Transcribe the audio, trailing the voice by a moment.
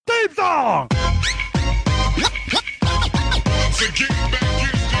song.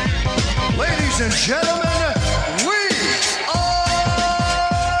 Ladies and gentlemen, we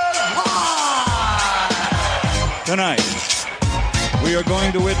are live! Tonight, we are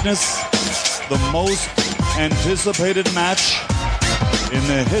going to witness the most anticipated match in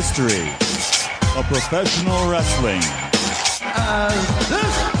the history of professional wrestling. As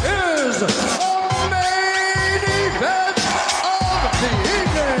this is the main event of the evening!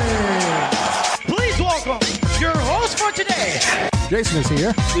 Please welcome your host for today. Jason is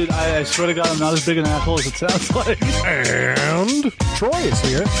here. Dude, I swear to God, I'm not as big an asshole as it sounds like. And Troy is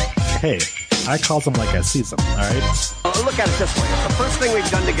here. Hey, I call them like I see them, all right? Look at it this way. It's the first thing we've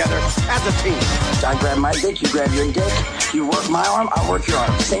done together as a team. I grab my dick, you grab your dick. You work my arm, I work your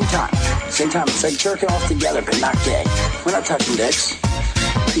arm. Same time. Same time. It's like jerking off together, but not gay. We're not touching dicks.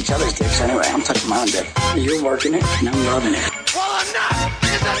 Each other's dicks anyway. I'm touching my own dick. You're working it, and I'm loving it. Well, enough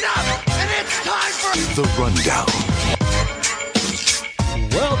is enough, and it's time for The Rundown.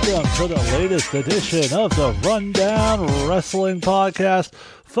 Welcome to the latest edition of the Rundown Wrestling Podcast.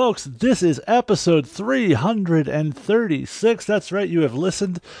 Folks, this is episode 336. That's right, you have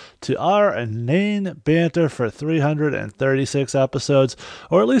listened to our inane banter for 336 episodes,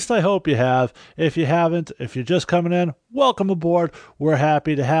 or at least I hope you have. If you haven't, if you're just coming in, welcome aboard. We're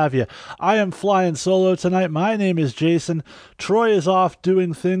happy to have you. I am flying solo tonight. My name is Jason. Troy is off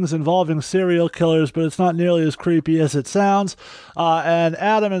doing things involving serial killers, but it's not nearly as creepy as it sounds. And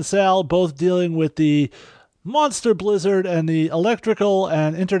Adam and Sal both dealing with the monster blizzard and the electrical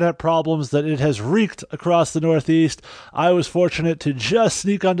and internet problems that it has wreaked across the Northeast. I was fortunate to just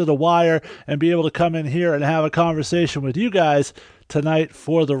sneak under the wire and be able to come in here and have a conversation with you guys tonight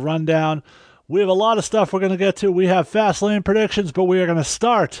for the rundown. We have a lot of stuff we're going to get to. We have fast lane predictions, but we are going to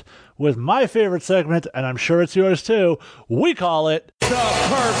start with my favorite segment, and I'm sure it's yours too. We call it The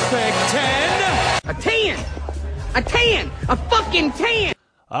Perfect 10. A 10! A 10! A fucking 10!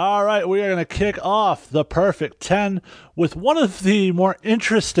 All right, we are going to kick off the Perfect 10 with one of the more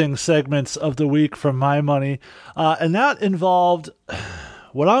interesting segments of the week from my money, and that involved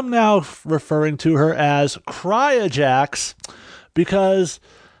what I'm now referring to her as Cryojax, because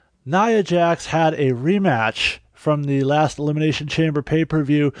Nia Jax had a rematch from the last Elimination Chamber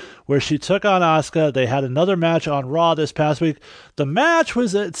pay-per-view where she took on Asuka. They had another match on Raw this past week. The match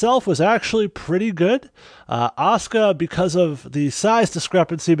itself was actually pretty good. Asuka, because of the size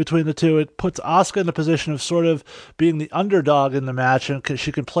discrepancy between the two, it puts Asuka in the position of sort of being the underdog in the match, and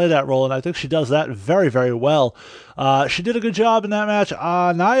she can play that role, and I think she does that very, very well. She did a good job in that match.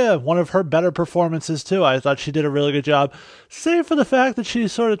 Nia, one of her better performances too. I thought she did a really good job, save for the fact that she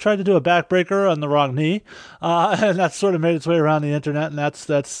sort of tried to do a backbreaker on the wrong knee, and that sort of made its way around the internet, and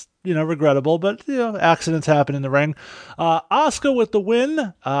that's regrettable, but, accidents happen in the ring. Asuka with the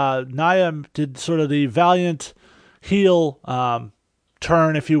win. Nia did sort of the valiant heel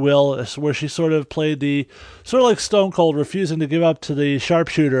turn, if you will, where she sort of played the sort of like Stone Cold, refusing to give up to the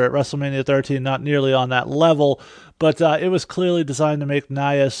sharpshooter at WrestleMania 13, not nearly on that level, but it was clearly designed to make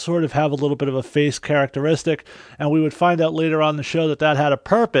Nia sort of have a little bit of a face characteristic, and we would find out later on the show that had a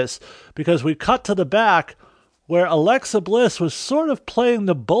purpose, because we cut to the back where Alexa Bliss was sort of playing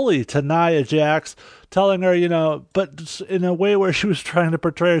the bully to Nia Jax, telling her, but in a way where she was trying to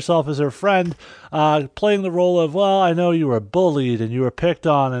portray herself as her friend, playing the role of, well, I know you were bullied and you were picked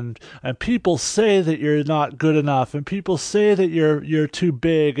on, and people say that you're not good enough, and people say that you're too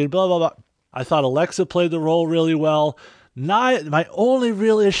big, and blah, blah, blah. I thought Alexa played the role really well. Nia, my only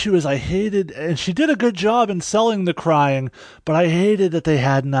real issue is I hated, and she did a good job in selling the crying, but I hated that they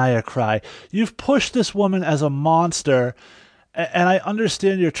had Nia cry. You've pushed this woman as a monster, and I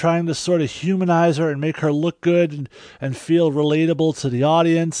understand you're trying to sort of humanize her and make her look good and feel relatable to the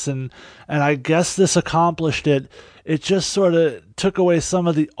audience, and I guess this accomplished it. It just sort of took away some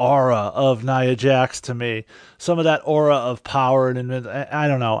of the aura of Nia Jax to me, some of that aura of power, and I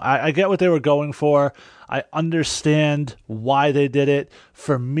don't know. I get what they were going for. I understand why they did it.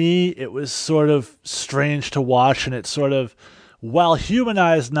 For me, it was sort of strange to watch, and it sort of, while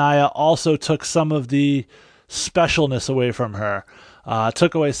humanized Nia, also took some of the specialness away from her.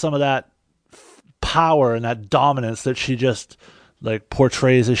 Took away some of that power and that dominance that she just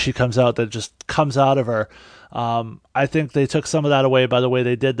portrays as she comes out, that just comes out of her. I think they took some of that away by the way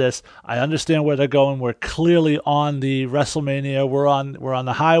they did this. I understand where they're going. We're clearly on the WrestleMania. We're on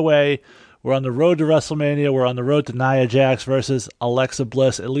the highway. We're on the road to WrestleMania. We're on the road to Nia Jax versus Alexa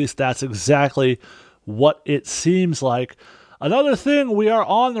Bliss. At least that's exactly what it seems like. Another thing we are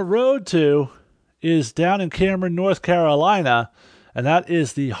on the road to is down in Cameron, North Carolina, and that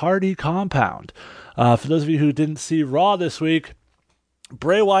is the Hardy Compound. For those of you who didn't see Raw this week,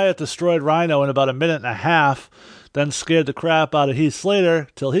 Bray Wyatt destroyed Rhino in about a minute and a half, then scared the crap out of Heath Slater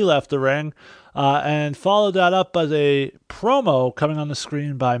till he left the ring, and followed that up by a promo coming on the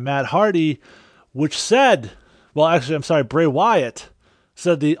screen by Matt Hardy, which said, Bray Wyatt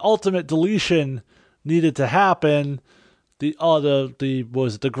said the ultimate deletion needed to happen.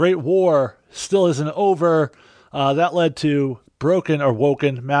 The Great War still isn't over. That led to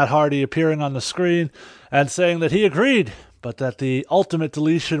Woken Matt Hardy appearing on the screen and saying that he agreed, but that the ultimate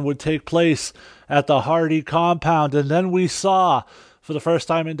deletion would take place at the Hardy compound. And then we saw, for the first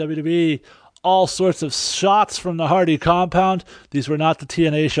time in WWE, all sorts of shots from the Hardy compound. These were not the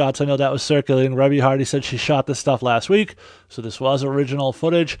TNA shots. I know that was circulating. Reby Hardy said she shot this stuff last week, so this was original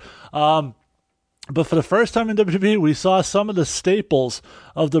footage. But for the first time in WWE, we saw some of the staples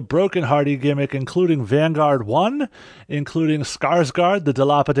of the Broken Hardy gimmick, including Vanguard 1, including Skarsgård, the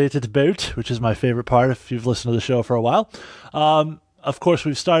dilapidated boat, which is my favorite part if you've listened to the show for a while. Of course,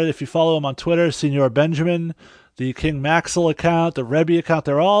 we've started, if you follow him on Twitter, Senor Benjamin, the King Maxwell account, the Reby account,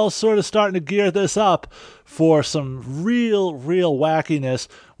 they're all sort of starting to gear this up for some real wackiness,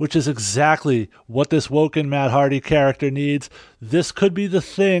 which is exactly what this Woken Matt Hardy character needs. This could be the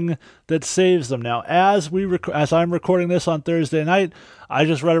thing that saves them. Now, as I'm recording this on Thursday night, I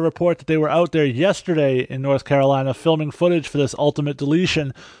just read a report that they were out there yesterday in North Carolina filming footage for this Ultimate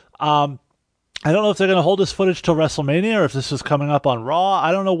Deletion. I don't know if they're going to hold this footage till WrestleMania or if this is coming up on Raw.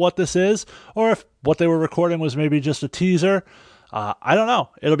 I don't know what this is, or if what they were recording was maybe just a teaser. I don't know.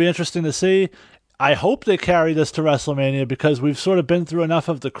 It'll be interesting to see. I hope they carry this to WrestleMania because we've sort of been through enough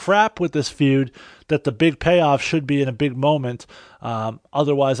of the crap with this feud that the big payoff should be in a big moment.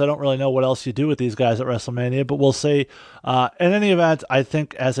 Otherwise, I don't really know what else you do with these guys at WrestleMania, but we'll see. In any event, I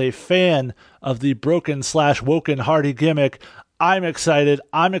think as a fan of the broken/woken Hardy gimmick, I'm excited,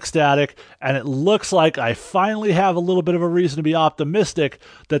 I'm ecstatic, and it looks like I finally have a little bit of a reason to be optimistic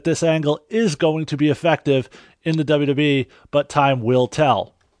that this angle is going to be effective in the WWE, but time will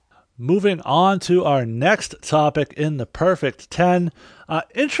tell. Moving on to our next topic in the Perfect 10.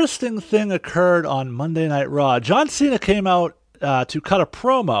 Interesting thing occurred on Monday Night Raw. John Cena came out to cut a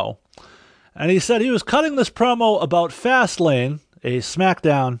promo, and he said he was cutting this promo about Fastlane, a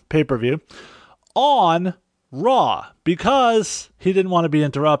SmackDown pay-per-view, on Raw because he didn't want to be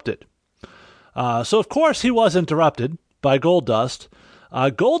interrupted. So, of course, he was interrupted by Goldust.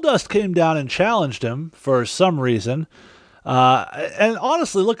 Goldust came down and challenged him for some reason. And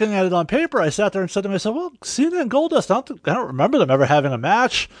honestly, looking at it on paper, I sat there and said to myself, well, Cena and Goldust, I don't remember them ever having a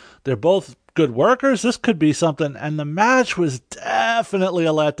match. They're both good workers. This could be something. And the match was definitely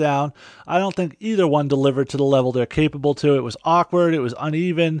a letdown. I don't think either one delivered to the level they're capable to. It was awkward. It was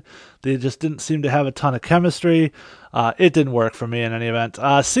uneven. They just didn't seem to have a ton of chemistry. It didn't work for me in any event.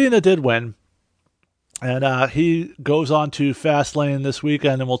 Cena did win. And he goes on to Fastlane this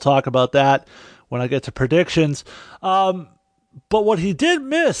weekend, and we'll talk about that when I get to predictions. But what he did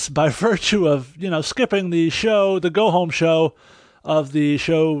miss by virtue of, skipping the show, the go-home show of the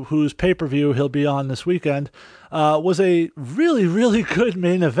show whose pay-per-view he'll be on this weekend, was a really good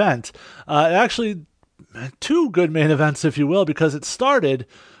main event. Actually, two good main events, if you will, because it started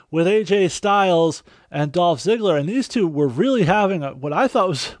with AJ Styles and Dolph Ziggler, and these two were really having what I thought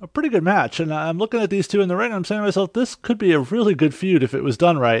was a pretty good match. And I'm looking at these two in the ring, and I'm saying to myself, this could be a really good feud if it was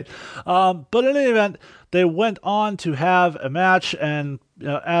done right. But in any event, they went on to have a match, and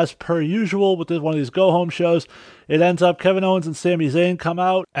as per usual with one of these go-home shows, it ends up Kevin Owens and Sami Zayn come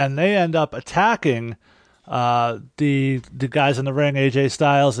out, and they end up attacking the guys in the ring, AJ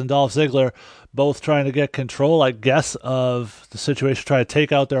Styles and Dolph Ziggler, both trying to get control, I guess, of the situation, try to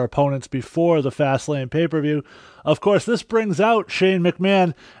take out their opponents before the Fastlane pay-per-view. Of course, this brings out Shane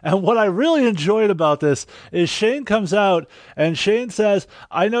McMahon, and what I really enjoyed about this is Shane comes out, and Shane says,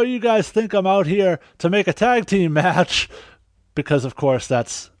 I know you guys think I'm out here to make a tag team match, because, of course,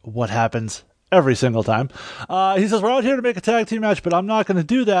 that's what happens every single time. He says, we're out here to make a tag team match, but I'm not going to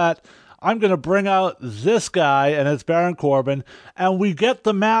do that. I'm going to bring out this guy, and it's Baron Corbin, and we get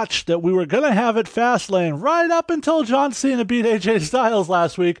the match that we were going to have at Fastlane right up until John Cena beat AJ Styles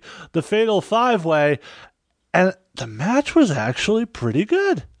last week, the Fatal 5-Way, and the match was actually pretty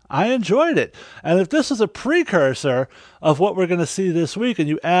good. I enjoyed it. And if this is a precursor of what we're going to see this week, and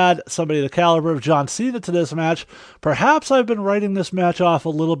you add somebody the caliber of John Cena to this match, perhaps I've been writing this match off a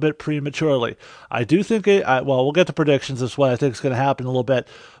little bit prematurely. I do think we'll get to predictions as well. I think it's going to happen a little bit.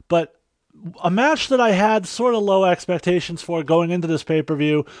 But a match that I had sort of low expectations for going into this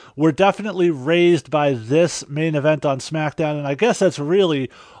pay-per-view were definitely raised by this main event on SmackDown, and I guess that's really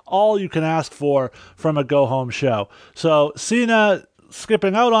all you can ask for from a go-home show. So Cena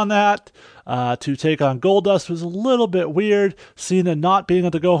skipping out on that, to take on Goldust was a little bit weird. Cena not being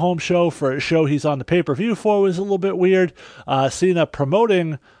at the go-home show for a show he's on the pay-per-view for was a little bit weird. Cena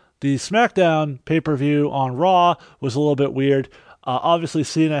promoting the SmackDown pay-per-view on Raw was a little bit weird. Obviously,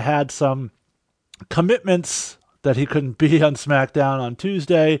 Cena had some commitments that he couldn't be on SmackDown on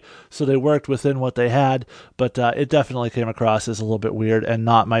Tuesday, so they worked within what they had, but it definitely came across as a little bit weird and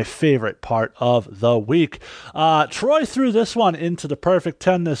not my favorite part of the week. Troy threw this one into the Perfect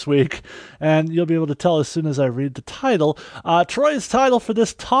 10 this week, and you'll be able to tell as soon as I read the title. Troy's title for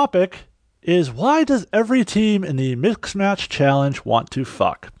this topic is, why does every team in the Mixed Match Challenge want to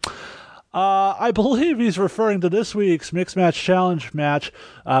fuck? I believe he's referring to this week's Mixed Match Challenge match,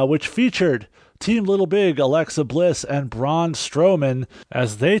 which featured Team Little Big, Alexa Bliss, and Braun Strowman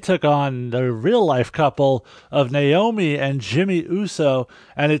as they took on the real-life couple of Naomi and Jimmy Uso.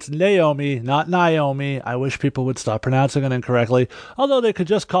 And it's Naomi, not Naomi. I wish people would stop pronouncing it incorrectly, although they could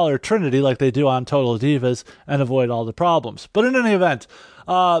just call her Trinity like they do on Total Divas and avoid all the problems. But in any event,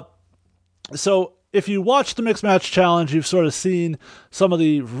 so if you watch the Mixed Match Challenge, you've sort of seen some of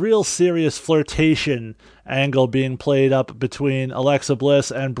the real serious flirtation angle being played up between Alexa Bliss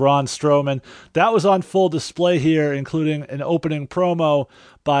and Braun Strowman. That was on full display here, including an opening promo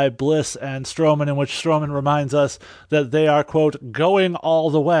by Bliss and Strowman, in which Strowman reminds us that they are, quote, going all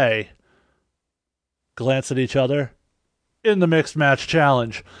the way. Glance at each other. In the Mixed Match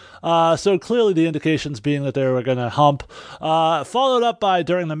Challenge. So clearly the indications being that they were going to hump. Followed up by,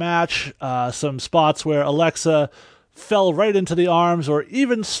 during the match, some spots where Alexa fell right into the arms or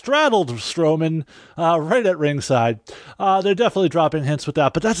even straddled Strowman right at ringside. They're definitely dropping hints with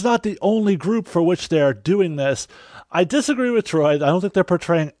that, but that's not the only group for which they're doing this. I disagree with Troy. I don't think they're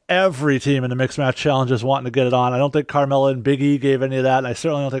portraying every team in the Mixed Match Challenge as wanting to get it on. I don't think Carmella and Big E gave any of that, and I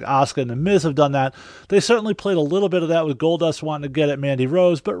certainly don't think Asuka and The Miz have done that. They certainly played a little bit of that with Goldust wanting to get at Mandy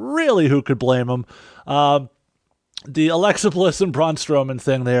Rose, but really, who could blame them? The Alexa Bliss and Braun Strowman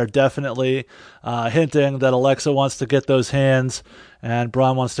thing, they are definitely hinting that Alexa wants to get those hands, and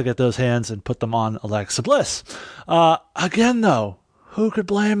Braun wants to get those hands and put them on Alexa Bliss. Again, though, who could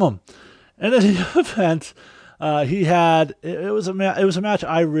blame them? In any event, it was a match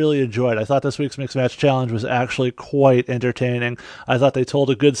I really enjoyed. I thought this week's Mixed Match Challenge was actually quite entertaining. I thought they told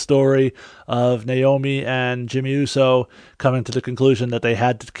a good story of Naomi and Jimmy Uso coming to the conclusion that they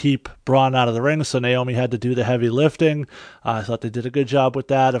had to keep Braun out of the ring, so Naomi had to do the heavy lifting. I thought they did a good job with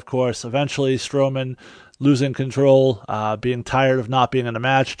that. Of course, eventually Strowman, losing control, being tired of not being in the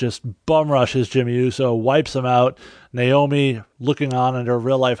match, just bum rushes Jimmy Uso, wipes him out. Naomi, looking on at her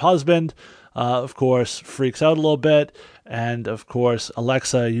real-life husband, of course, freaks out a little bit. And, of course,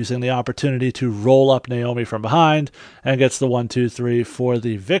 Alexa using the opportunity to roll up Naomi from behind and gets the 1-2-3 for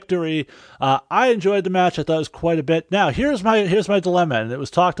the victory. I enjoyed the match. I thought it was quite a bit. Now, here's my dilemma, and it was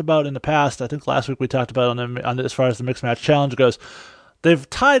talked about in the past. I think last week we talked about on as far as the Mixed Match Challenge goes. They've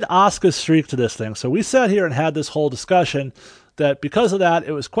tied Asuka's streak to this thing. So we sat here and had this whole discussion that because of that,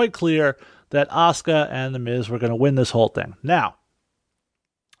 it was quite clear that Asuka and The Miz were going to win this whole thing. Now,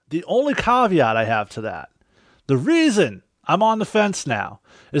 the only caveat I have to that, the reason I'm on the fence now,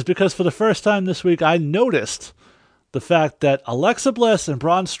 is because for the first time this week, I noticed the fact that Alexa Bliss and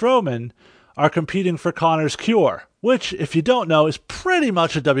Braun Strowman are competing for Connor's Cure, which, if you don't know, is pretty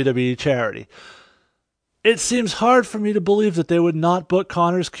much a WWE charity. It seems hard for me to believe that they would not book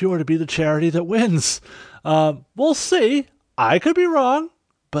Connor's Cure to be the charity that wins. We'll see. I could be wrong.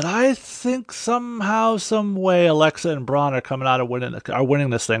 But I think somehow, some way, Alexa and Braun are coming out of winning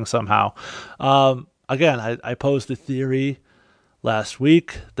this thing somehow. Again, I posed a theory last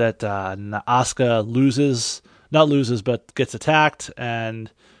week that Asuka but gets attacked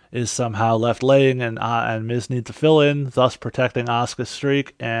and is somehow left laying, and Miz needs to fill in, thus protecting Asuka's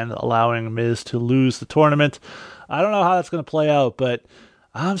streak and allowing Miz to lose the tournament. I don't know how that's going to play out, but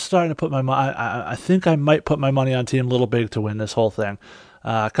I'm starting to put my money. I think I might put my money on Team Little Big to win this whole thing.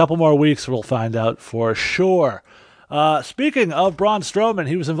 A couple more weeks, we'll find out for sure. Speaking of Braun Strowman,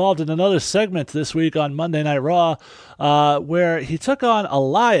 he was involved in another segment this week on Monday Night Raw, where he took on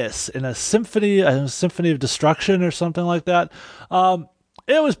Elias in a symphony of destruction or something like that.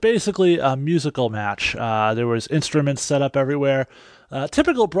 It was basically a musical match. There was instruments set up everywhere.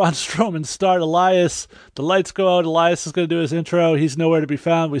 Typical Braun Strowman start. Elias, the lights go out. Elias is going to do his intro. He's nowhere to be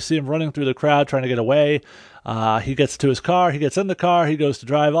found. We see him running through the crowd trying to get away. He gets to his car. He gets in the car. He goes to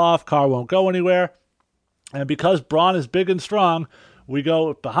drive off. Car won't go anywhere. And because Braun is big and strong, we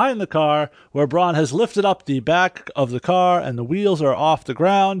go behind the car where Braun has lifted up the back of the car and the wheels are off the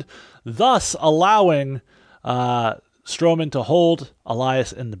ground, thus allowing Strowman to hold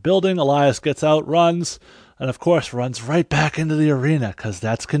Elias in the building. Elias gets out, runs. and of course runs right back into the arena because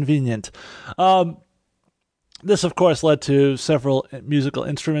that's convenient. This, of course, led to several musical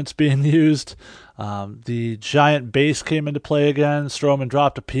instruments being used. The giant bass came into play again. Strowman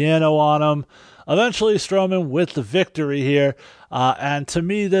dropped a piano on him. Eventually, Strowman with the victory here. And to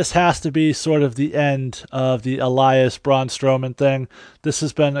me, this has to be sort of the end of the Elias Braun Strowman thing. This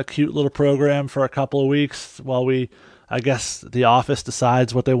has been a cute little program for a couple of weeks while I guess the office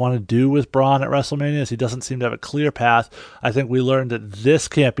decides what they want to do with Braun at WrestleMania, as he doesn't seem to have a clear path. I think we learned that this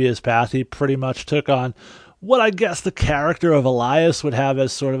can't be his path. He pretty much took on what I guess the character of Elias would have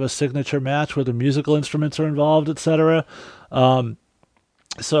as sort of a signature match where the musical instruments are involved, etc.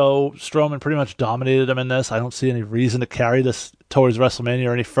 So Strowman pretty much dominated him in this. I don't see any reason to carry this towards WrestleMania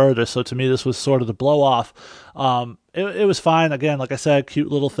or any further. So to me, this was sort of the blow-off. It was fine. Again, like I said,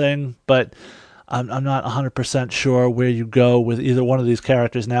 cute little thing, but I'm not 100% sure where you go with either one of these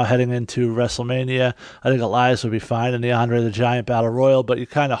characters now heading into WrestleMania. I think Elias would be fine in the Andre the Giant Battle Royal, but you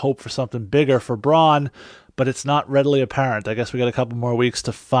kind of hope for something bigger for Braun, but it's not readily apparent. I guess we got a couple more weeks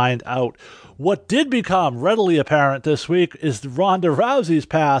to find out. What did become readily apparent this week is Ronda Rousey's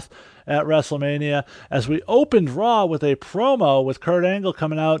path at WrestleMania, as we opened Raw with a promo with Kurt Angle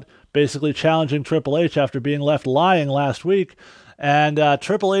coming out basically challenging Triple H after being left lying last week. And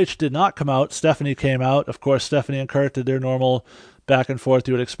Triple H did not come out. Stephanie came out. Of course, Stephanie and Kurt did their normal back and forth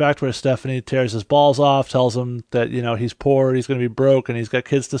you would expect, where Stephanie tears his balls off, tells him that, he's poor, he's going to be broke, and he's got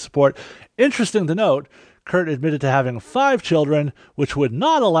kids to support. Interesting to note, Kurt admitted to having 5 children, which would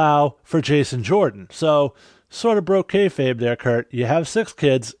not allow for Jason Jordan. So, sort of broke kayfabe there, Kurt. You have 6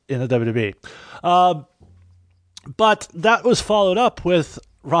 kids in the WWE. But that was followed up with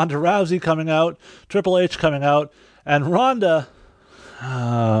Ronda Rousey coming out, Triple H coming out, and Ronda,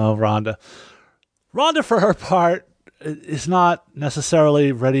 for her part, is not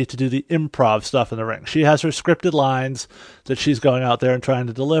necessarily ready to do the improv stuff in the ring. She has her scripted lines that she's going out there and trying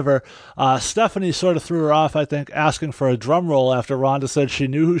to deliver. Stephanie sort of threw her off, I think, asking for a drum roll after Ronda said she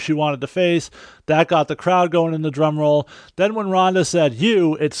knew who she wanted to face. That got the crowd going in the drum roll. Then when Ronda said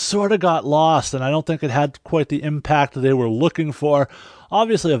it sort of got lost, and I don't think it had quite the impact that they were looking for.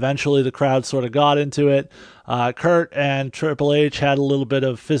 Obviously, eventually, the crowd sort of got into it. Kurt and Triple H had a little bit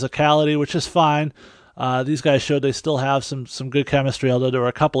of physicality, which is fine. These guys showed they still have some good chemistry, although there were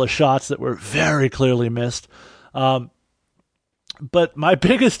a couple of shots that were very clearly missed. But my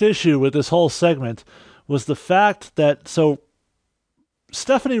biggest issue with this whole segment was the fact that,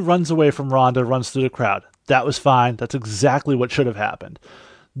 Stephanie runs away from Ronda, runs through the crowd. That was fine. That's exactly what should have happened.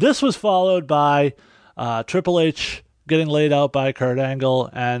 This was followed by Triple H getting laid out by Kurt Angle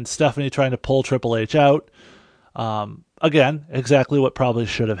and Stephanie trying to pull Triple H out. Again, exactly what probably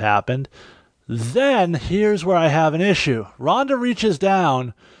should have happened. Then, here's where I have an issue. Ronda reaches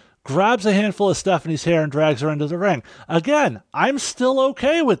down, grabs a handful of Stephanie's hair, and drags her into the ring. Again, I'm still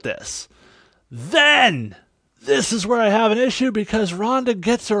okay with this. Then, this is where I have an issue, because Ronda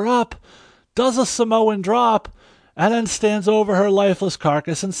gets her up, does a Samoan drop, and then stands over her lifeless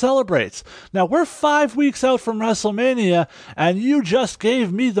carcass and celebrates. Now, we're 5 weeks out from WrestleMania, and you just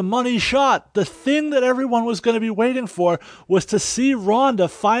gave me the money shot. The thing that everyone was going to be waiting for was to see Ronda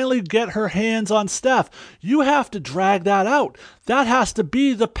finally get her hands on Steph. You have to drag that out. That has to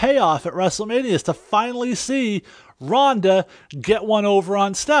be the payoff at WrestleMania, is to finally see Ronda get one over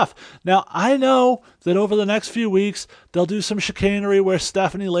on Steph. Now, I know that over the next few weeks, they'll do some chicanery where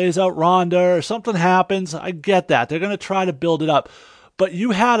Stephanie lays out Ronda or something happens. I get that. They're going to try to build it up. But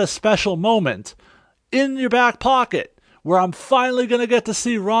you had a special moment in your back pocket where I'm finally going to get to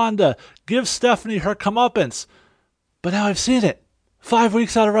see Ronda give Stephanie her comeuppance. But now I've seen it. 5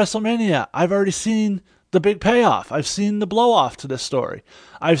 weeks out of WrestleMania, I've already seen the big payoff. I've seen the blow-off to this story.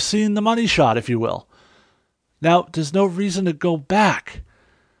 I've seen the money shot, if you will. Now, there's no reason to go back.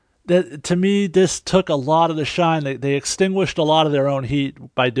 To me, this took a lot of the shine. They extinguished a lot of their own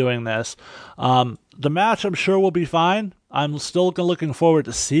heat by doing this. The match, I'm sure, will be fine. I'm still looking forward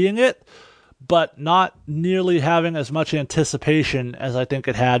to seeing it, but not nearly having as much anticipation as I think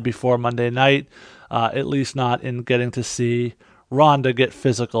it had before Monday night, at least not in getting to see Ronda get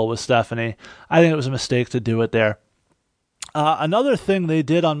physical with Stephanie. I think it was a mistake to do it there. Another thing they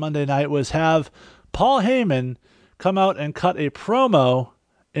did on Monday night was have Paul Heyman come out and cut a promo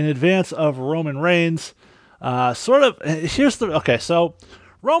in advance of Roman Reigns. So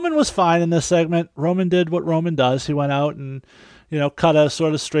Roman was fine in this segment. Roman did what Roman does. He went out and, cut a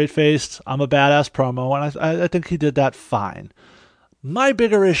sort of straight-faced, I'm a badass promo, and I think he did that fine. My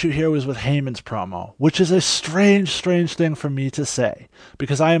bigger issue here was with Heyman's promo, which is a strange thing for me to say,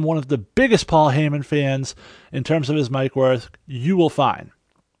 because I am one of the biggest Paul Heyman fans in terms of his mic worth you will find.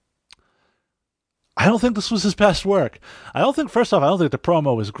 I don't think this was his best work. First off, I don't think the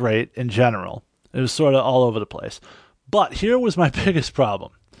promo was great in general. It was sort of all over the place. But here was my biggest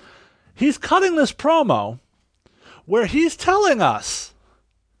problem. He's cutting this promo where he's telling us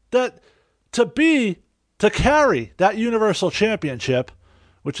that to carry that Universal Championship,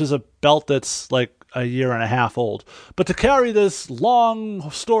 which is a belt that's like a year and a half old, but to carry this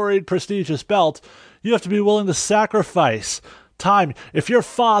long, storied, prestigious belt, you have to be willing to sacrifice time. If your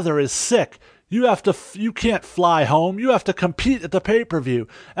father is sick, you can't fly home. You have to compete at the pay-per-view,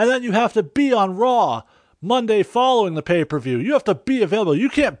 and then you have to be on Raw Monday following the pay-per-view. You have to be available. You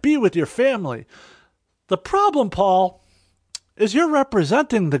can't be with your family. The problem, Paul, is you're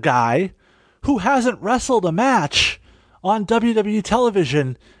representing the guy who hasn't wrestled a match on WWE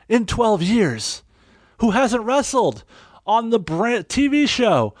television in 12 years, who hasn't wrestled on the brand TV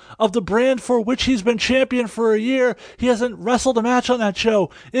show of the brand for which he's been champion for a year. He hasn't wrestled a match on that show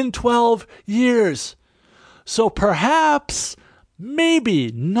in 12 years. So perhaps,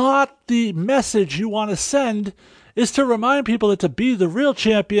 maybe not the message you want to send is to remind people that to be the real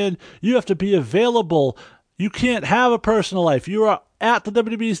champion, you have to be available. You can't have a personal life. You are at the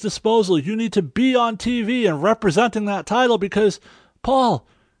WWE's disposal. You need to be on TV and representing that title because, Paul,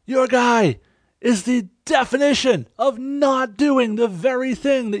 your guy is the definition of not doing the very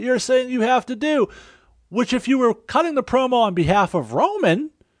thing that you're saying you have to do, which if you were cutting the promo on behalf of Roman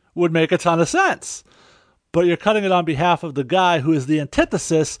would make a ton of sense. But you're cutting it on behalf of the guy who is the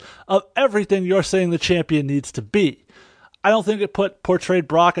antithesis of everything you're saying the champion needs to be. I don't think it portrayed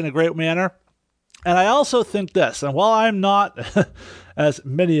Brock in a great manner. And I also think this, and while I'm not, as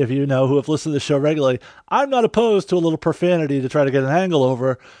many of you know who have listened to the show regularly, I'm not opposed to a little profanity to try to get an angle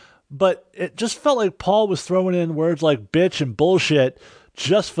over, but it just felt like Paul was throwing in words like bitch and bullshit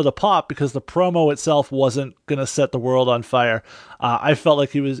just for the pop because the promo itself wasn't going to set the world on fire. I felt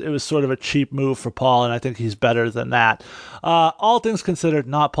like it was sort of a cheap move for Paul, and I think he's better than that. All things considered,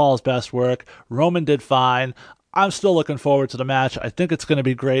 not Paul's best work. Roman did fine. I'm still looking forward to the match. I think it's going to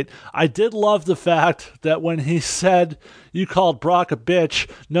be great. I did love the fact that when he said, you called Brock a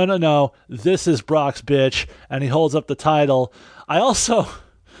bitch, no, this is Brock's bitch, and he holds up the title. I also,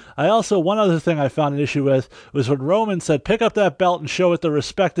 one other thing I found an issue with was when Roman said, pick up that belt and show it the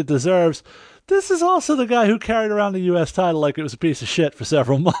respect it deserves. This is also the guy who carried around the U.S. title like it was a piece of shit for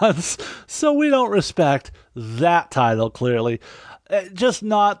several months, so we don't respect that title, clearly. Just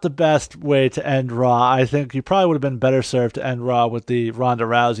not the best way to end Raw. I think you probably would have been better served to end Raw with the Ronda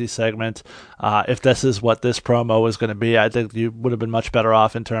Rousey segment. If this is what this promo was going to be, I think you would have been much better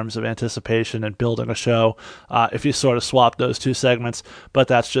off in terms of anticipation and building a show if you sort of swapped those two segments, but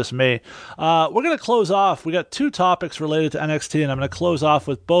that's just me. We're going to close off. We got two topics related to NXT, and I'm going to close off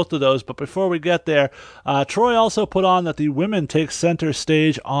with both of those, but before we get there, Troy also put on that the women take center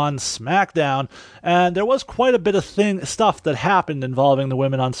stage on SmackDown, and there was quite a bit of stuff that happened involving the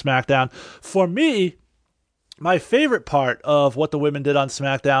women on SmackDown. For me, my favorite part of what the women did on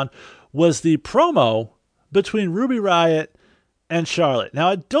SmackDown was the promo between Ruby Riott and Charlotte. Now,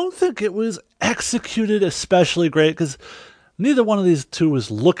 I don't think it was executed especially great because neither one of these two was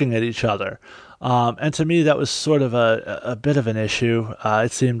looking at each other. And to me, that was sort of a bit of an issue.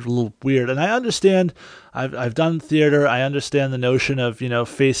 It seemed a little weird. And I understand, I've done theater. I understand the notion of,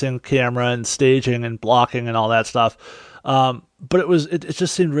 facing camera and staging and blocking and all that stuff. But it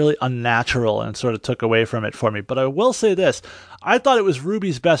just seemed really unnatural and sort of took away from it for me. But I will say this. I thought it was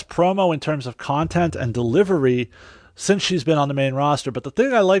Ruby's best promo in terms of content and delivery since she's been on the main roster. But the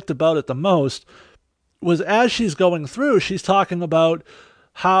thing I liked about it the most was as she's going through, she's talking about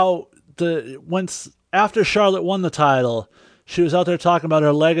how after Charlotte won the title, she was out there talking about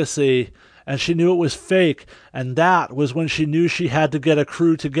her legacy and she knew it was fake. And that was when she knew she had to get a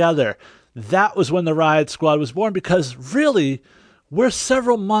crew together. That was when the Riot Squad was born, because really, we're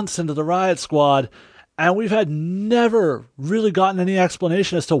several months into the Riot Squad, and we've never really gotten any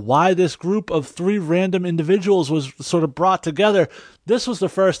explanation as to why this group of three random individuals was sort of brought together. This was the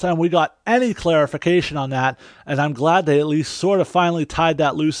first time we got any clarification on that, and I'm glad they at least sort of finally tied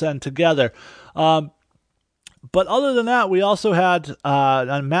that loose end together. But other than that, we also had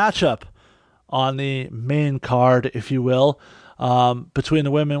a matchup on the main card, if you will, between the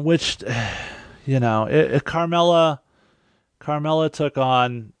women, which, Carmella took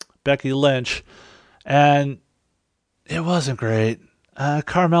on Becky Lynch, and it wasn't great.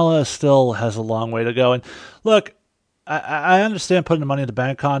 Carmella still has a long way to go. And look, I understand putting the Money in the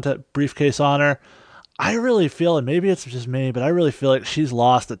Bank briefcase on her. I really feel, and maybe it's just me, but I really feel like she's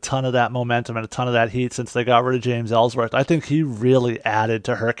lost a ton of that momentum and a ton of that heat since they got rid of James Ellsworth. I think he really added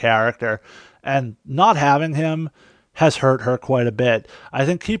to her character, and not having him has hurt her quite a bit. I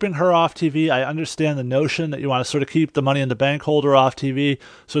think keeping her off TV, I understand the notion that you want to sort of keep the Money in the Bank holder off TV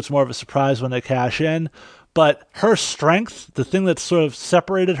so it's more of a surprise when they cash in. But her strength, the thing that sort of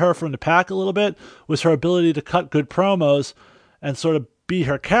separated her from the pack a little bit, was her ability to cut good promos and sort of be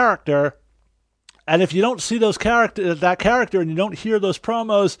her character. And if you don't see that character and you don't hear those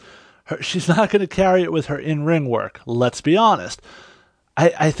promos, she's not going to carry it with her in-ring work. Let's be honest.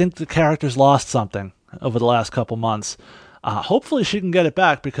 I think the character's lost something over the last couple months. Hopefully she can get it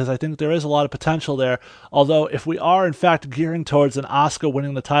back, because I think there is a lot of potential there. Although if we are in fact gearing towards an Asuka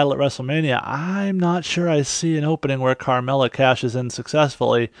winning the title at WrestleMania, I'm not sure I see an opening where Carmella cashes in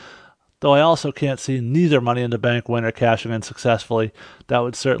successfully. Though I also can't see neither Money in the Bank winner cashing in successfully. That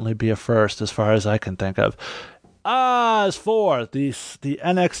would certainly be a first as far as I can think of. As for the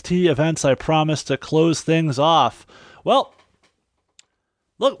NXT events I promised to close things off,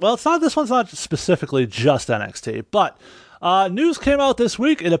 this one's not specifically just NXT, but news came out this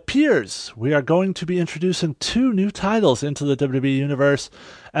week. It appears we are going to be introducing 2 new titles into the WWE Universe,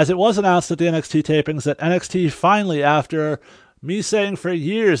 as it was announced at the NXT tapings that NXT finally, after me saying for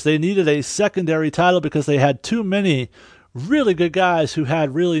years they needed a secondary title because they had too many really good guys who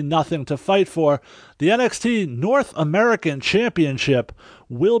had really nothing to fight for, the NXT North American Championship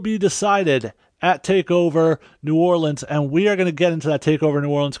will be decided at TakeOver New Orleans, and we are going to get into that TakeOver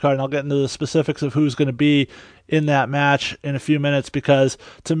New Orleans card, and I'll get into the specifics of who's going to be in that match in a few minutes, because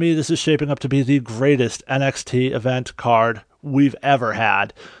to me this is shaping up to be the greatest NXT event card we've ever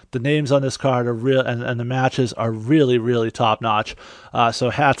had. The names on this card are real, and the matches are really, really top-notch. So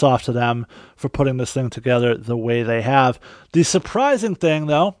hats off to them for putting this thing together the way they have. The surprising thing,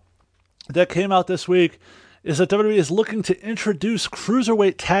 though, that came out this week is that WWE is looking to introduce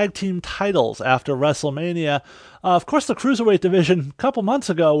Cruiserweight Tag Team titles after WrestleMania. Of course, the Cruiserweight division a couple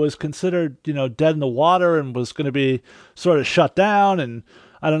months ago was considered, dead in the water and was going to be sort of shut down, and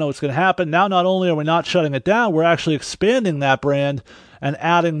I don't know what's going to happen. Now, not only are we not shutting it down, we're actually expanding that brand and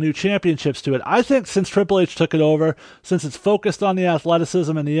adding new championships to it. I think since Triple H took it over, since it's focused on the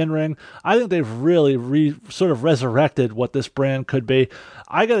athleticism and the in-ring, I think they've really sort of resurrected what this brand could be.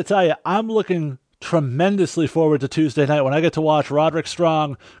 I got to tell you, I'm looking tremendously forward to Tuesday night when I get to watch Roderick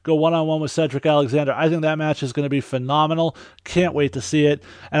Strong go one-on-one with Cedric Alexander. I think that match is going to be phenomenal. Can't wait to see it.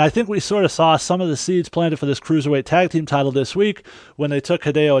 And I think we sort of saw some of the seeds planted for this Cruiserweight Tag Team title this week when they took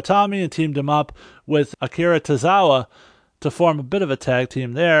Hideo Itami and teamed him up with Akira Tozawa to form a bit of a tag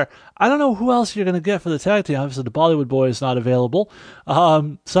team there. I don't know who else you're going to get for the tag team. Obviously, the Bollywood Boy is not available. So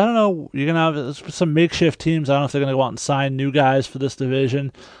I don't know. You're going to have some makeshift teams. I don't know if they're going to go out and sign new guys for this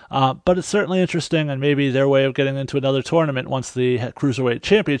division. But it's certainly interesting, and maybe their way of getting into another tournament once the Cruiserweight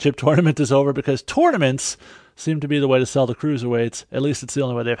Championship tournament is over, because tournaments seem to be the way to sell the Cruiserweights. At least it's the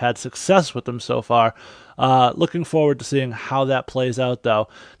only way they've had success with them so far. Looking forward to seeing how that plays out, though.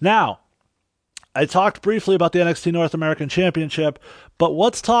 Now, I talked briefly about the NXT North American Championship, but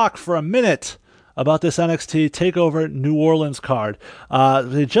let's talk for a minute about this NXT TakeOver New Orleans card.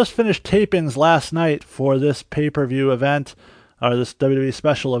 They just finished tapings last night for this pay-per-view event, or this WWE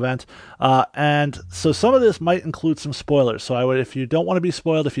special event, and so some of this might include some spoilers. So I would, if you don't want to be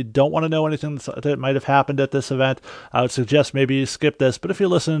spoiled, if you don't want to know anything that might have happened at this event, I would suggest maybe you skip this. But if you're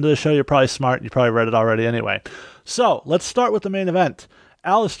listening to the show, you're probably smart. You probably read it already anyway. So let's start with the main event.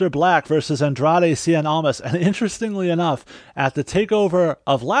 Aleister Black versus Andrade Cien Almas. And interestingly enough, at the takeover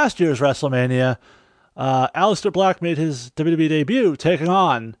of last year's WrestleMania, Aleister Black made his WWE debut taking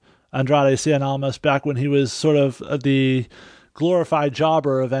on Andrade Cien Almas back when he was sort of the glorified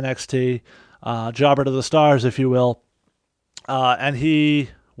jobber of NXT, jobber to the stars, if you will. And he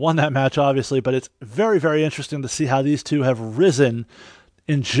won that match, obviously, but it's very, very interesting to see how these two have risen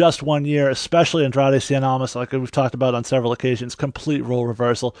in just 1 year, especially Andrade Cien Almas, like we've talked about on several occasions, complete role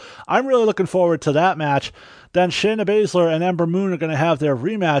reversal. I'm really looking forward to that match. Then Shayna Baszler and Ember Moon are going to have their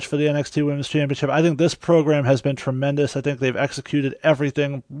rematch for the NXT Women's Championship. I think this program has been tremendous. I think they've executed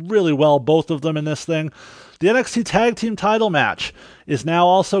everything really well, both of them in this thing. The NXT Tag Team title match is now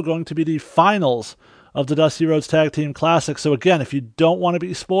also going to be the finals of the Dusty Rhodes Tag Team Classic. So again, if you don't want to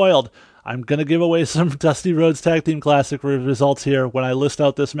be spoiled, I'm going to give away some Dusty Rhodes Tag Team Classic results here when I list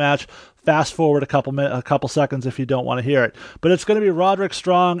out this match. Fast forward a couple seconds if you don't want to hear it. But it's going to be Roderick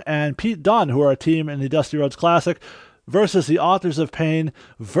Strong and Pete Dunne, who are a team in the Dusty Rhodes Classic, versus the Authors of Pain,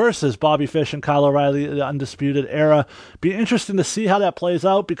 versus Bobby Fish and Kyle O'Reilly, the Undisputed Era. Be interesting to see how that plays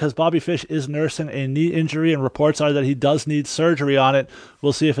out, because Bobby Fish is nursing a knee injury, and reports are that he does need surgery on it.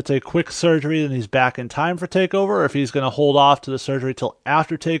 We'll see if it's a quick surgery and he's back in time for TakeOver, or if he's going to hold off to the surgery till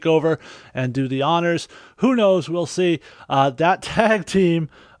after TakeOver and do the honors. Who knows? We'll see. That tag team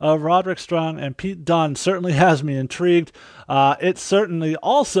of Roderick Strong and Pete Dunne certainly has me intrigued. It certainly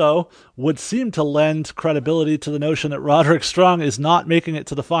also would seem to lend credibility to the notion that Roderick Strong is not making it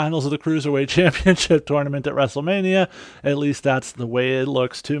to the finals of the Cruiserweight Championship tournament at WrestleMania. At least that's the way it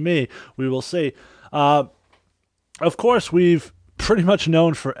looks to me. We will see. Of course, we've pretty much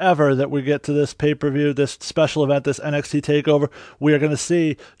known forever that we get to this pay-per-view, this special event, this NXT TakeOver. We are going to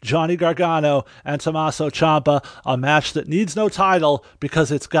see Johnny Gargano and Tommaso Ciampa, a match that needs no title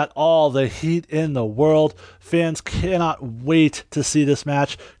because it's got all the heat in the world. Fans cannot wait to see this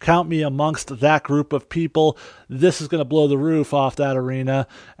match. Count me amongst that group of people. This is going to blow the roof off that arena,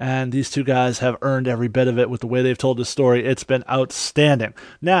 and these two guys have earned every bit of it with the way they've told the story. It's been outstanding.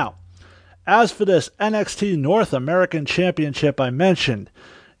 Now, as for this NXT North American Championship I mentioned,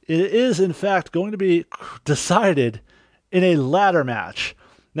 it is in fact going to be decided in a ladder match.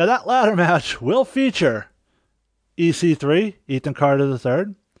 Now that ladder match will feature EC3, Ethan Carter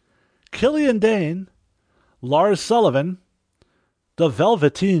III, Killian Dane, Lars Sullivan, the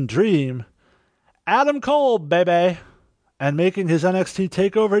Velveteen Dream, Adam Cole, baby, and making his NXT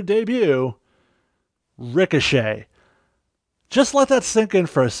TakeOver debut, Ricochet. Just let that sink in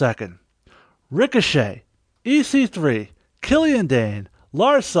for a second. Ricochet, EC3, Killian Dane,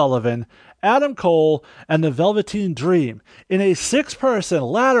 Lars Sullivan, Adam Cole, and the Velveteen Dream in a 6-person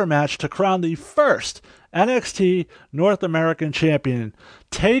ladder match to crown the first NXT North American Champion.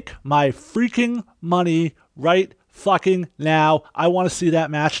 Take my freaking money right fucking now. I want to see that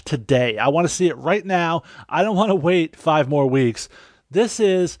match today. I want to see it right now. I don't want to wait 5 more weeks. This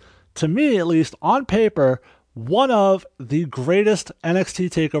is, to me at least, on paper, one of the greatest NXT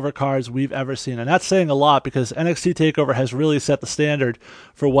TakeOver cards we've ever seen. And that's saying a lot because NXT TakeOver has really set the standard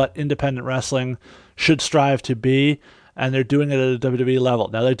for what independent wrestling should strive to be. And they're doing it at a WWE level.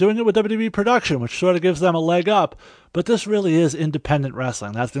 Now, they're doing it with WWE production, which sort of gives them a leg up. But this really is independent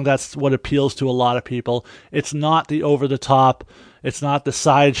wrestling. I think that's what appeals to a lot of people. It's not the over-the-top. It's not the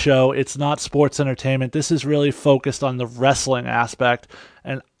sideshow. It's not sports entertainment. This is really focused on the wrestling aspect.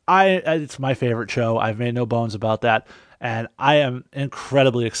 And it's my favorite show. I've made no bones about that. And I am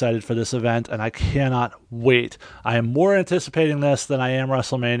incredibly excited for this event, and I cannot wait. I am more anticipating this than I am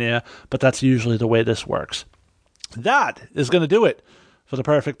WrestleMania, but that's usually the way this works. That is going to do it for the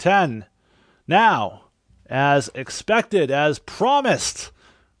Perfect 10. Now, as expected, as promised,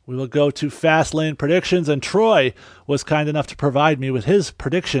 we will go to Fastlane predictions, and Troy was kind enough to provide me with his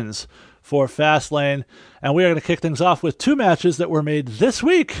predictions for Fastlane, and we are going to kick things off with 2 matches that were made this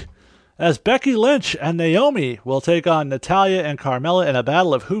week, as Becky Lynch and Naomi will take on Natalya and Carmella in a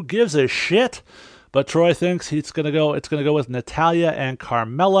battle of who gives a shit. But Troy thinks it's going to go with Natalya and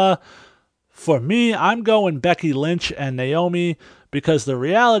Carmella. For me, I'm going Becky Lynch and Naomi because the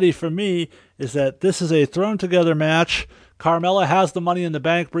reality for me is that this is a thrown together match. Carmella has the Money in the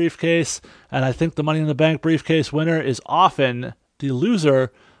Bank briefcase, and I think the Money in the Bank briefcase winner is often the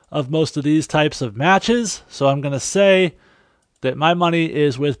loser of most of these types of matches. So I'm going to say that my money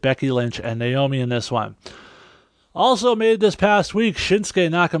is with Becky Lynch and Naomi in this one. Also made this past week, Shinsuke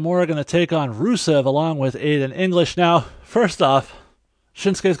Nakamura going to take on Rusev along with Aiden English. Now, first off,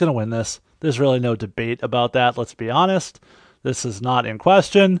 Shinsuke's going to win this. There's really no debate about that, let's be honest. This is not in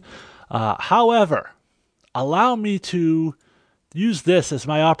question. However, allow me to use this as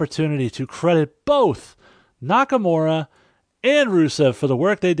my opportunity to credit both Nakamura and Rusev for the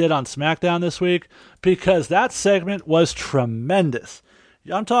work they did on SmackDown this week, because that segment was tremendous.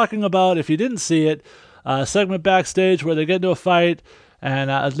 I'm talking about, if you didn't see it, a segment backstage where they get into a fight, and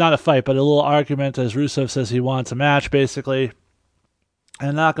not a fight, but a little argument as Rusev says he wants a match, basically.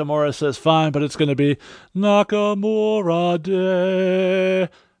 And Nakamura says, fine, but it's going to be Nakamura Day.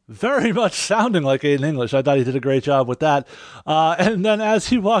 Very much sounding like Aiden English. I thought he did a great job with that. And then as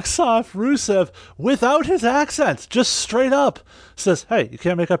he walks off, Rusev, without his accent, just straight up, says, hey, you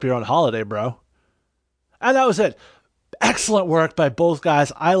can't make up your own holiday, bro. And that was it. Excellent work by both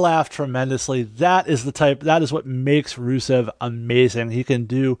guys. I laughed tremendously. That is what makes Rusev amazing. He can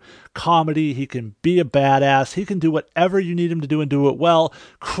do comedy. He can be a badass. He can do whatever you need him to do and do it well.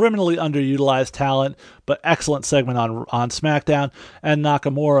 Criminally underutilized talent, but excellent segment on SmackDown. And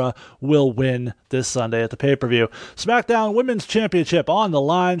Nakamura will win this Sunday at the pay-per-view. SmackDown Women's Championship on the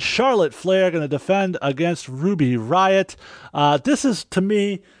line. Charlotte Flair going to defend against Ruby Riott. This is, to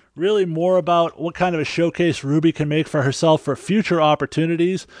me, really more about what kind of a showcase Ruby can make for herself for future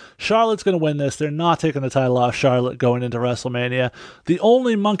opportunities. Charlotte's going to win this. They're not taking the title off Charlotte going into WrestleMania. The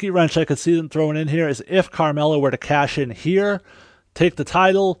only monkey wrench I could see them throwing in here is if Carmella were to cash in here. take the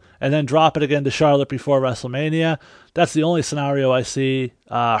title and then drop it again to Charlotte before WrestleMania. That's the only scenario I see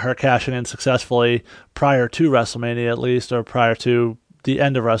her cashing in successfully prior to WrestleMania, at least, or prior to the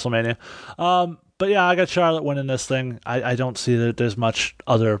end of WrestleMania. But yeah, I got Charlotte winning this thing. I don't see that there's much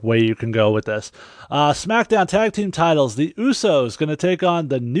other way you can go with this. SmackDown Tag Team titles. The Usos going to take on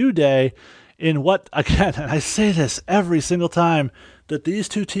the New Day in what, again, and I say this every single time that these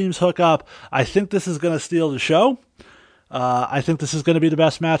two teams hook up, I think this is going to steal the show. I think this is going to be the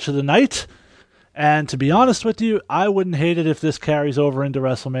best match of the night. And to be honest with you, I wouldn't hate it if this carries over into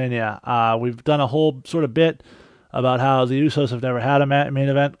WrestleMania. We've done a whole sort of bit about how the Usos have never had a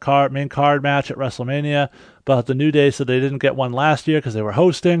main card match at WrestleMania, but the New Day said they didn't get one last year because they were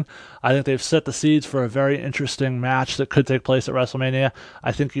hosting. I think they've set the seeds for a very interesting match that could take place at WrestleMania.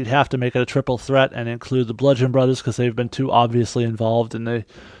 I think you'd have to make it a triple threat and include the Bludgeon Brothers because they've been too obviously involved in the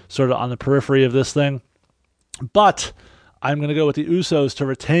sort of on the periphery of this thing. But I'm going to go with the Usos to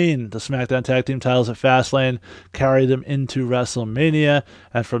retain the SmackDown Tag Team titles at Fastlane, carry them into WrestleMania,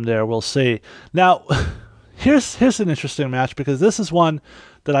 and from there we'll see. Now, here's an interesting match because this is one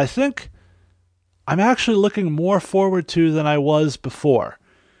that I think I'm actually looking more forward to than I was before.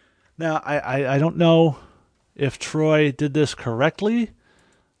 Now, I don't know if Troy did this correctly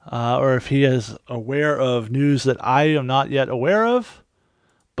or if he is aware of news that I am not yet aware of,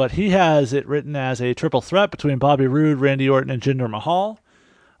 but he has it written as a triple threat between Bobby Roode, Randy Orton, and Jinder Mahal.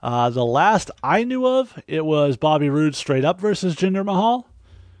 The last I knew of, it was Bobby Roode straight up versus Jinder Mahal.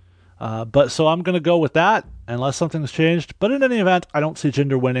 But so I'm going to go with that unless something's changed. But in any event, I don't see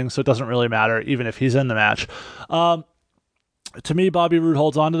Jinder winning, so it doesn't really matter, even if he's in the match. To me, Bobby Roode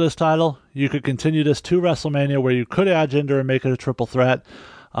holds on to this title. You could continue this to WrestleMania where you could add Jinder and make it a triple threat.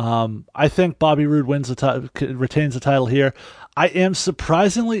 I think Bobby Roode retains the title here. I am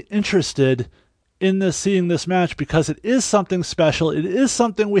surprisingly interested in seeing this match because it is something special. It is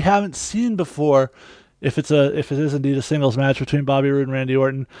something we haven't seen before. If it is indeed a singles match between Bobby Roode and Randy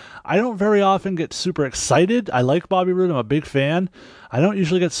Orton, I don't very often get super excited. I like Bobby Roode. I'm a big fan. I don't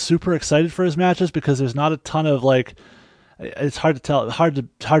usually get super excited for his matches because there's not a ton of it's hard to tell, hard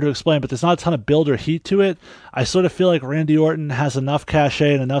to explain, but there's not a ton of build or heat to it. I sort of feel like Randy Orton has enough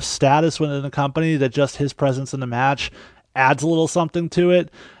cachet and enough status within the company that just his presence in the match adds a little something to it.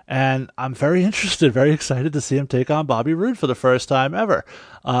 And I'm very interested, very excited to see him take on Bobby Roode for the first time ever.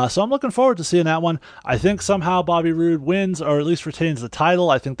 So I'm looking forward to seeing that one. I think somehow Bobby Roode wins or at least retains the title.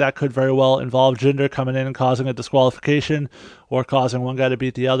 I think that could very well involve Jinder coming in and causing a disqualification or causing one guy to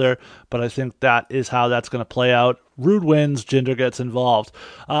beat the other. But I think that is how that's going to play out. Roode wins, Jinder gets involved.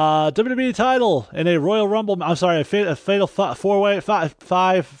 WWE title in a Royal Rumble. I'm sorry, a fatal four-way,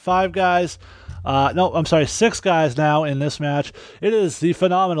 five guys. Six guys now in this match. It is the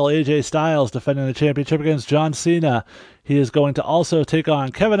phenomenal AJ Styles defending the championship against John Cena. He is going to also take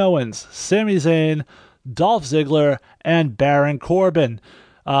on Kevin Owens, Sami Zayn, Dolph Ziggler, and Baron Corbin.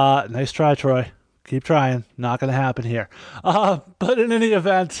 Nice try, Troy. Keep trying. Not going to happen here. But in any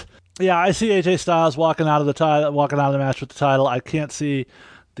event, yeah, I see AJ Styles walking out of the match with the title. I can't see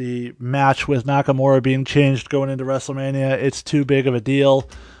the match with Nakamura being changed going into WrestleMania. It's too big of a deal.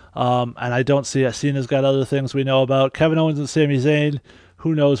 And I don't see it. Cena's got other things we know about. Kevin Owens and Sami Zayn,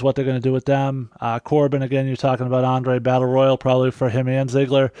 who knows what they're going to do with them. Corbin, again, you're talking about Andre Battle Royal, probably for him and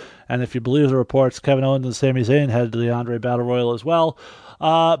Ziggler. And if you believe the reports, Kevin Owens and Sami Zayn headed to the Andre Battle Royal as well.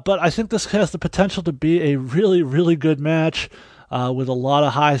 But I think this has the potential to be a really, really good match with a lot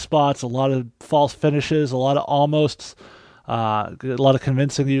of high spots, a lot of false finishes, a lot of almosts, a lot of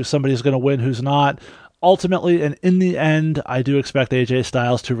convincing you somebody's going to win who's not. Ultimately, and in the end, I do expect AJ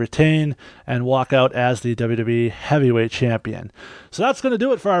Styles to retain and walk out as the WWE Heavyweight Champion. So that's going to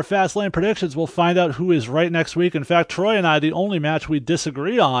do it for our Fastlane predictions. We'll find out who is right next week. In fact, Troy and I, the only match we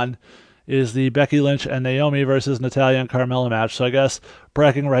disagree on is the Becky Lynch and Naomi versus Natalya and Carmella match. So I guess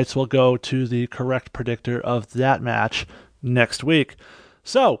bragging rights will go to the correct predictor of that match next week.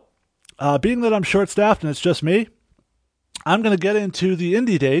 So, being that I'm short-staffed and it's just me, I'm going to get into the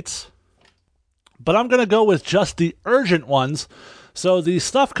indie dates. But I'm going to go with just the urgent ones. So the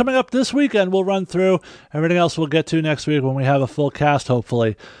stuff coming up this weekend we'll run through. Everything else we'll get to next week when we have a full cast,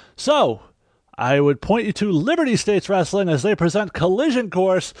 hopefully. So I would point you to Liberty States Wrestling as they present Collision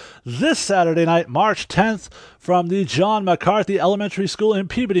Course this Saturday night, March 10th, from the John McCarthy Elementary School in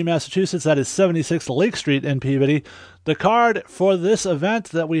Peabody, Massachusetts. That is 76 Lake Street in Peabody. The card for this event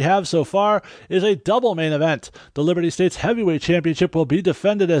that we have so far is a double main event. The Liberty States Heavyweight Championship will be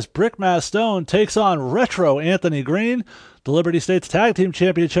defended as Brickmass Stone takes on Retro Anthony Green. The Liberty States Tag Team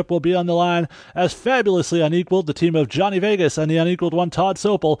Championship will be on the line as Fabulously Unequaled, the team of Johnny Vegas and the Unequaled One Todd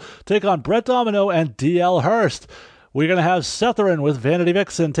Sopel, take on Brett Domino and DL Hurst. We're going to have Setherin with Vanity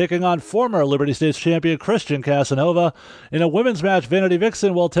Vixen taking on former Liberty States champion Christian Casanova. In a women's match, Vanity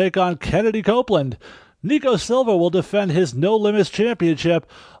Vixen will take on Kennedy Copeland. Nico Silva will defend his No Limits championship.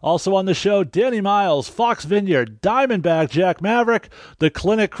 Also on the show, Danny Miles, Fox Vineyard, Diamondback Jack Maverick, The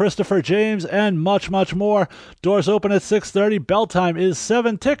Clinic Christopher James, and much, much more. Doors open at 6:30. Bell time is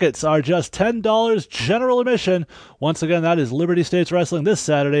 7. Tickets are just $10 general admission. Once again, that is Liberty States Wrestling this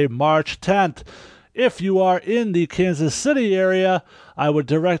Saturday, March 10th. If you are in the Kansas City area, I would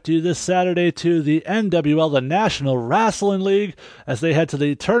direct you this Saturday to the NWL, the National Wrestling League, as they head to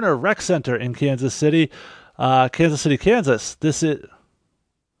the Turner Rec Center in Kansas City, Kansas. This is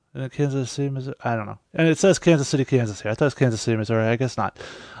Kansas City, Missouri. I don't know. And it says Kansas City, Kansas here. I thought it was Kansas City, Missouri. I guess not.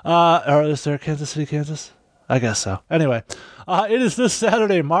 Or is there Kansas City, Kansas? I guess so. Anyway, it is this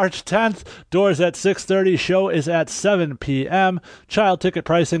Saturday, March 10th. Doors at 6:30. Show is at 7 p.m. Child ticket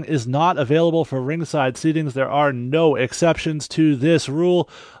pricing is not available for ringside seatings. There are no exceptions to this rule.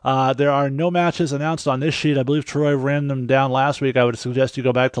 There are no matches announced on this sheet. I believe Troy ran them down last week. I would suggest you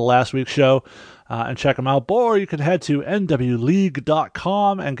go back to last week's show and check them out. Or you can head to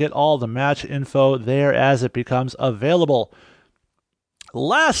nwleague.com and get all the match info there as it becomes available.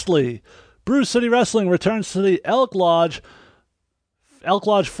 Lastly, Brew City Wrestling returns to the Elk Lodge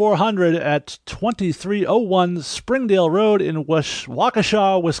 400 at 2301 Springdale Road in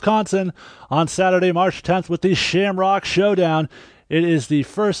Waukesha, Wisconsin on Saturday, March 10th with the Shamrock Showdown. It is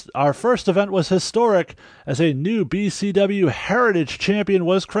our first event was historic as a new BCW Heritage Champion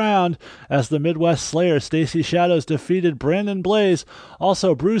was crowned as the Midwest Slayer Stacy Shadows defeated Brandon Blaze.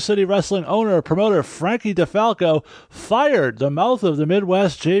 Also, Brew City Wrestling owner-promoter Frankie DeFalco fired the mouth of the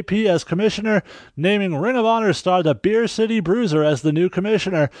Midwest JP as commissioner, naming Ring of Honor star the Beer City Bruiser as the new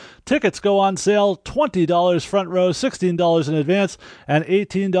commissioner. Tickets go on sale $20 front row, $16 in advance, and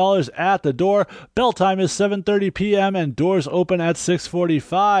 $18 at the door. Bell time is 7:30 p.m. and doors open at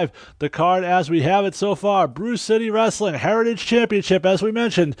 6:45. The card as we have it so far: Brew City Wrestling Heritage Championship, as we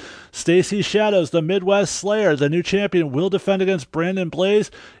mentioned. Stacy Shadows, the Midwest Slayer, the new champion, will defend against Brandon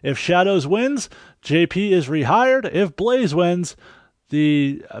Blaze. If Shadows wins, JP is rehired. If Blaze wins,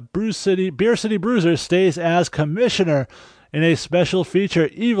 the Beer City Bruiser stays as commissioner. In a special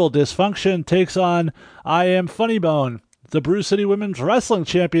feature, Evil Dysfunction takes on I Am Funny Bone. The Brew City Women's Wrestling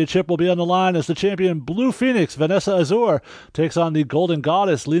Championship will be on the line as the champion Blue Phoenix, Vanessa Azur, takes on the Golden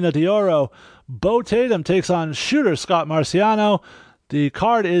Goddess, Lena Dioro. Bo Tatum takes on Shooter Scott Marciano. The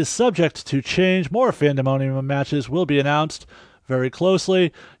card is subject to change. More Fandemonium matches will be announced very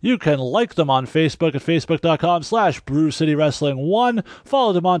closely. You can like them on Facebook at facebook.com/BrewCityWrestling1.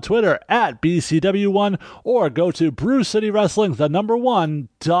 Follow them on Twitter at BCW1 or go to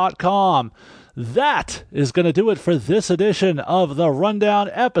BrewCityWrestling1.com. That is going to do it for this edition of The Rundown,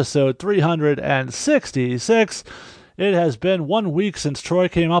 episode 366. It has been 1 week since Troy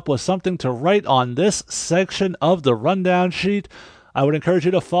came up with something to write on this section of the Rundown sheet. I would encourage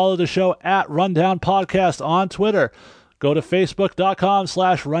you to follow the show at Rundown Podcast on Twitter. Go to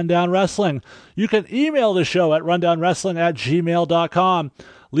facebook.com/rundownwrestling. You can email the show at rundownwrestling@gmail.com.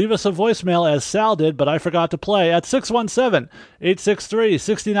 Leave us a voicemail, as Sal did, but I forgot to play, at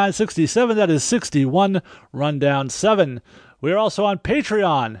 617-863-6967. That is 61 Rundown 7. We are also on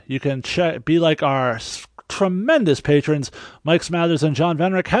Patreon. You can be like our tremendous patrons, Mike Smathers and John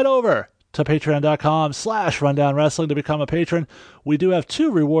Venrick. Head over to patreon.com/rundownwrestling to become a patron. We do have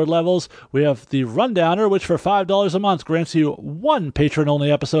 2 reward levels. We have the Rundowner, which for $5 a month grants you 1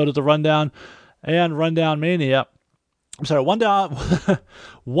 patron-only episode of the Rundown, and Rundown Mania. I'm sorry, We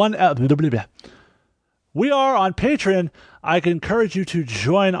are on Patreon. I can encourage you to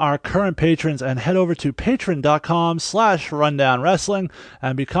join our current patrons and head over to patreon.com/rundownwrestling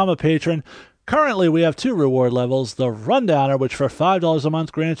and become a patron. Currently, we have 2 reward levels. The Rundowner, which for $5 a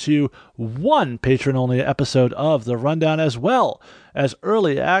month grants you 1 patron-only episode of The Rundown, as well as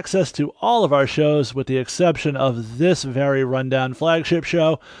early access to all of our shows, with the exception of this very Rundown flagship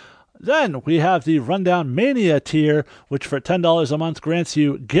show. Then we have the Rundown Mania tier, which for $10 a month grants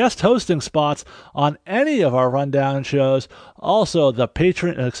you guest hosting spots on any of our Rundown shows. Also, the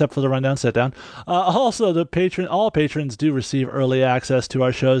patron, except for the Rundown sit down. All patrons do receive early access to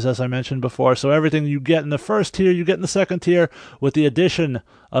our shows, as I mentioned before. So everything you get in the first tier, you get in the second tier, with the addition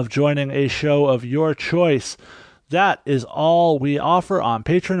of joining a show of your choice. That is all we offer on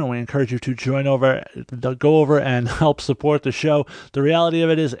Patreon, and we encourage you to go over and help support the show. The reality of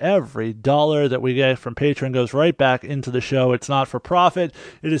it is every dollar that we get from Patreon goes right back into the show. It's not for profit.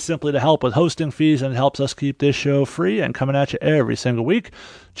 It is simply to help with hosting fees, and it helps us keep this show free and coming at you every single week.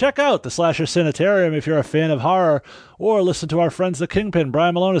 Check out the Slasher Sanitarium if you're a fan of horror, or listen to our friends the Kingpin,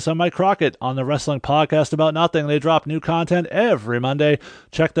 Brian Malonis, and Mike Crockett on the Wrestling Podcast About Nothing. They drop new content every Monday.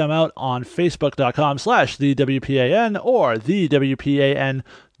 Check them out on Facebook.com/TheWPAN or TheWPAN.com.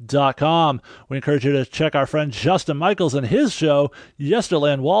 We encourage you to check our friend Justin Michaels and his show,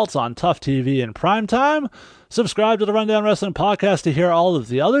 Yesterland Waltz, on Tough TV in primetime. Subscribe to the Rundown Wrestling Podcast to hear all of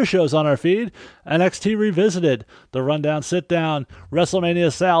the other shows on our feed. NXT Revisited, the Rundown Sit Down,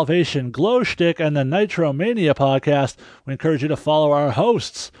 WrestleMania Salvation, Glow Shtick, and the Nitro Mania Podcast. We encourage you to follow our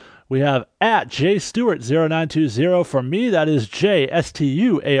hosts. We have at JStewart0920 for me. That is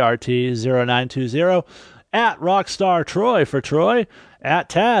JSTUART0920. At Rockstar Troy for Troy. At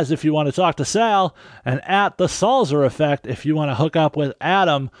Taz if you want to talk to Sal. And at The Salzer Effect if you want to hook up with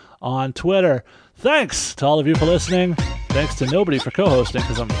Adam on Twitter. Thanks to all of you for listening. Thanks to nobody for co-hosting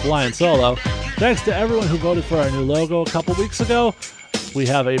because I'm flying solo. Thanks to everyone who voted for our new logo a couple weeks ago. We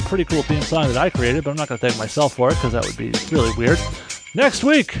have a pretty cool theme song that I created, but I'm not going to thank myself for it because that would be really weird. Next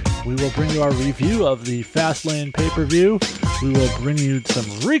week, we will bring you our review of the Fastlane pay-per-view. We will bring you some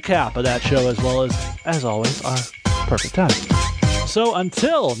recap of that show as well as always, our Perfect 10. So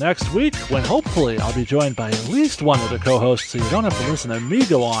until next week, when hopefully I'll be joined by at least one of the co-hosts so you don't have to listen to me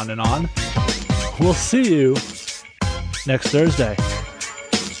go on and on. We'll see you next Thursday.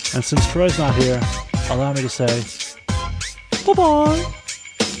 And since Troy's not here, allow me to say bye-bye.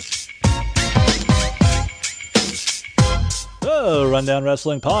 The Rundown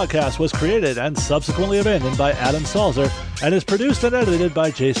Wrestling Podcast was created and subsequently abandoned by Adam Salzer and is produced and edited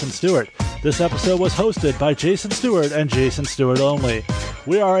by Jason Stewart. This episode was hosted by Jason Stewart and Jason Stewart only.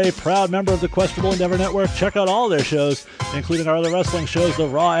 We are a proud member of the Questionable Endeavor Network. Check out all their shows, including our other wrestling shows, the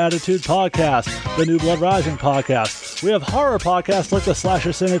Raw Attitude Podcast, the New Blood Rising Podcast. We have horror podcasts like the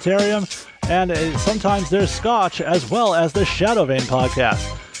Slasher Sanitarium, and sometimes there's Scotch, as well as the Shadow Vein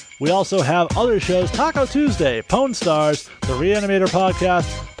Podcast. We also have other shows, Taco Tuesday, Pwn Stars, the Reanimator Podcast,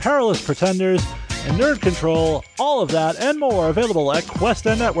 Perilous Pretenders, and Nerd Control, all of that and more available at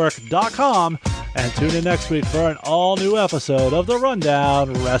questendnetwork.com. And tune in next week for an all-new episode of the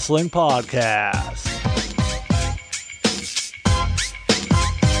Rundown Wrestling Podcast.